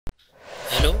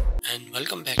and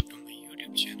welcome back to my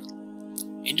YouTube channel.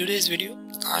 In today's video,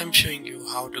 I am showing you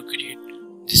how to create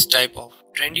this type of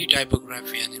trendy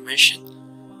typography animation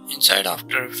inside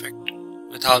After Effects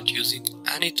without using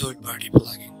any third-party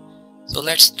plugin. So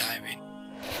let's dive in.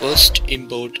 First,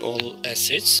 import all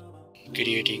assets,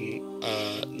 creating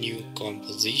a new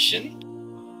composition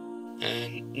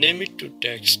and name it to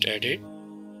text edit.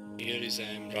 Here is I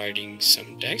am writing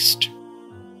some text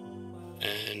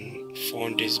and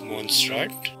font is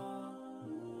Montserrat.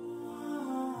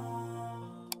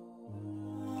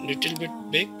 Little bit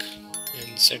big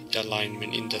and set the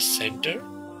alignment in the center.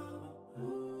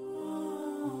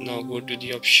 Now go to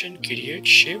the option create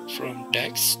shape from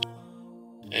text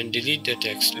and delete the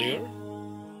text layer.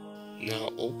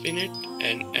 Now open it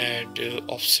and add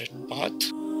offset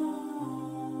path.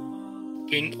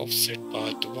 Pin offset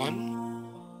path 1,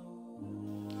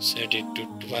 set it to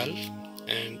 12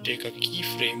 and take a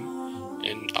keyframe,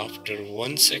 and after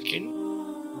 1 second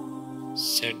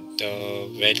set the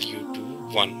value to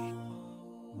 1.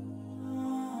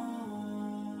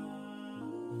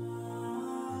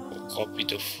 Copy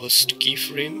the first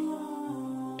keyframe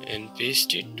and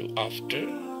paste it to after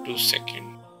 2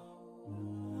 seconds.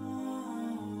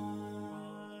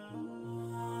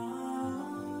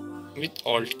 With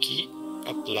Alt key,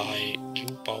 apply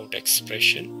loop out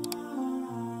expression.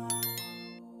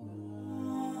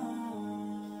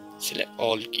 Select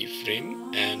all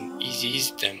keyframe and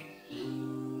ease them.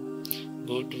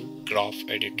 Go to graph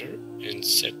editor and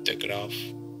set the graph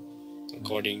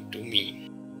according to me.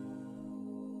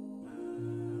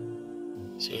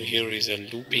 So here is a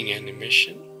looping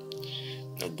animation.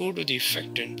 Now go to the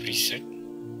effect and preset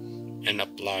and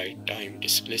apply time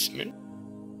displacement.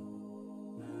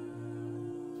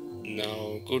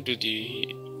 Now go to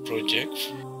the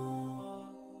project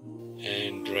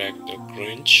and drag the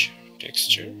grunge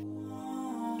texture,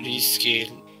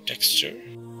 rescale texture,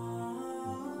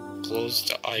 close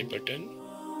the I button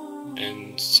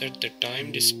and set the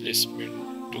time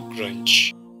displacement to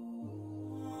grunge.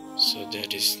 So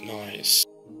that is nice.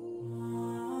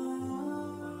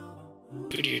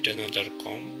 Create another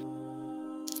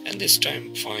comb and this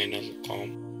time final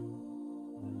comb.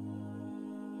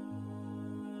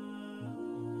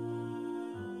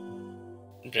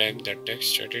 Drag the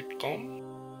text edit comb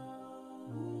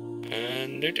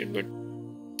and little bit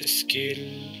scale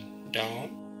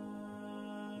down.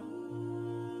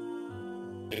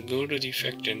 Go to the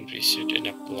effect and preset and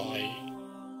apply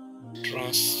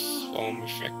transform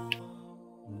effect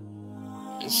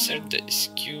and set the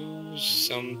skew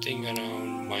something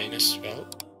around -12.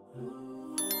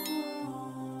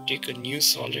 Take a new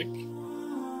solid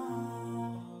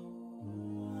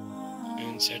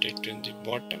and set it in the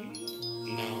bottom.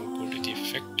 Now go to the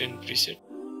effect and preset,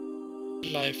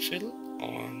 apply fill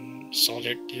on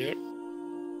solid here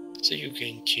so you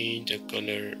can change the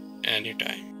color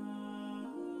anytime.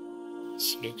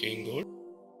 It's looking good.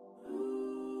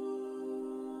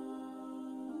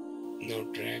 Now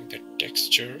drag the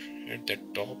texture at the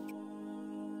top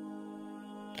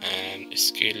and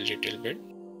scale little bit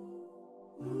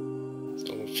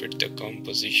so fit the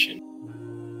composition.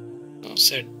 Now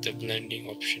set the blending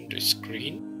option to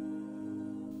screen.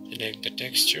 Select the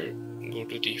texture, go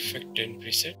to the effect and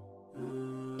preset,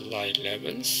 apply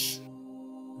levels.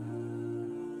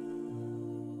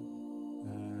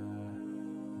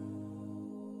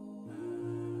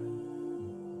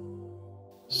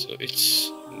 So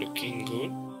it's looking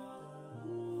good.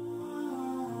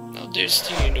 Now that's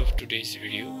the end of today's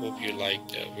video. Hope you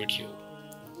liked the video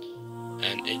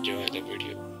and enjoy the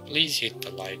video. Please hit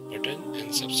the like button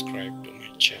and subscribe to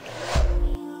my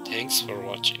channel. Thanks for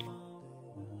watching.